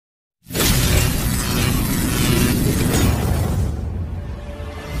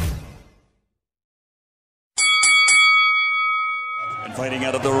Fighting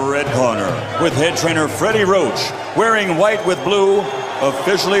out of the red corner with head trainer Freddie Roach, wearing white with blue,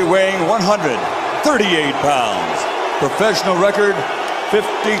 officially weighing 138 pounds. Professional record,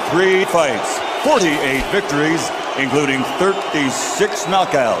 53 fights, 48 victories, including 36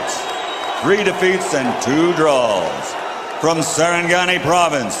 knockouts, 3 defeats and 2 draws. From Sarangani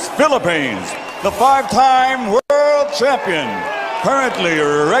Province, Philippines, the 5-time world champion, currently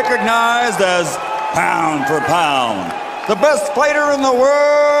recognized as pound for pound, the best fighter in the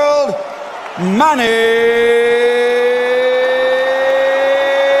world, Manny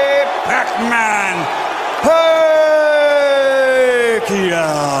Pacman Pacquiao.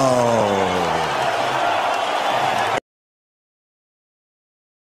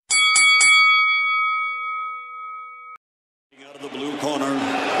 Out of the blue corner,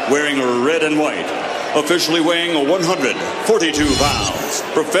 wearing red and white, officially weighing 142 pounds,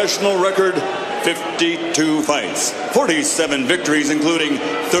 professional record 52 fights, 47 victories, including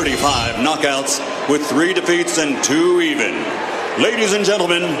 35 knockouts, with 3 defeats and 2 even. Ladies and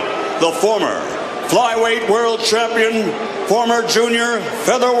gentlemen, the former flyweight world champion, former junior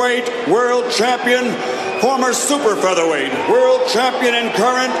featherweight world champion, former super featherweight world champion, and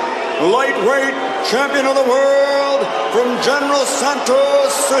current lightweight champion of the world from General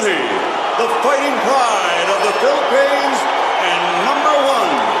Santos City, the fighting pride of the Philippines and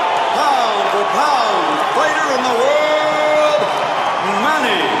 #1 pound fighter in the world,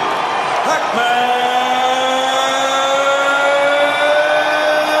 Manny Pacman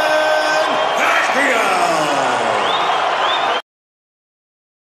Pacquiao.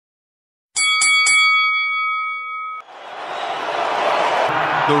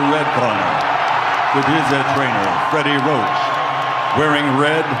 The red corner, with his head trainer, Freddie Roach, wearing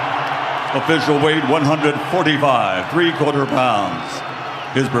red, official weight 145 3/4 pounds.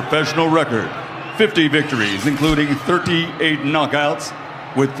 His professional record, 50 victories, including 38 knockouts,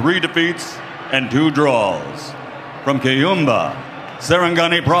 with 3 defeats and 2 draws. From Cayumba,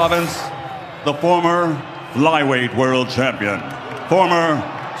 Sarangani Province, the former flyweight world champion, former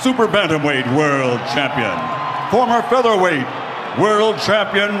super bantamweight world champion, former featherweight world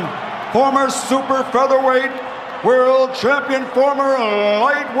champion, former super featherweight world champion, former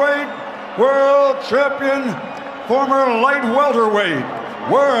lightweight world champion, former light welterweight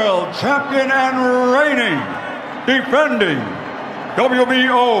world champion, and reigning, defending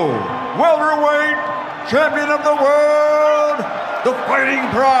WBO welterweight champion of the world, the fighting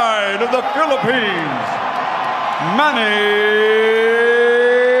pride of the Philippines, Manny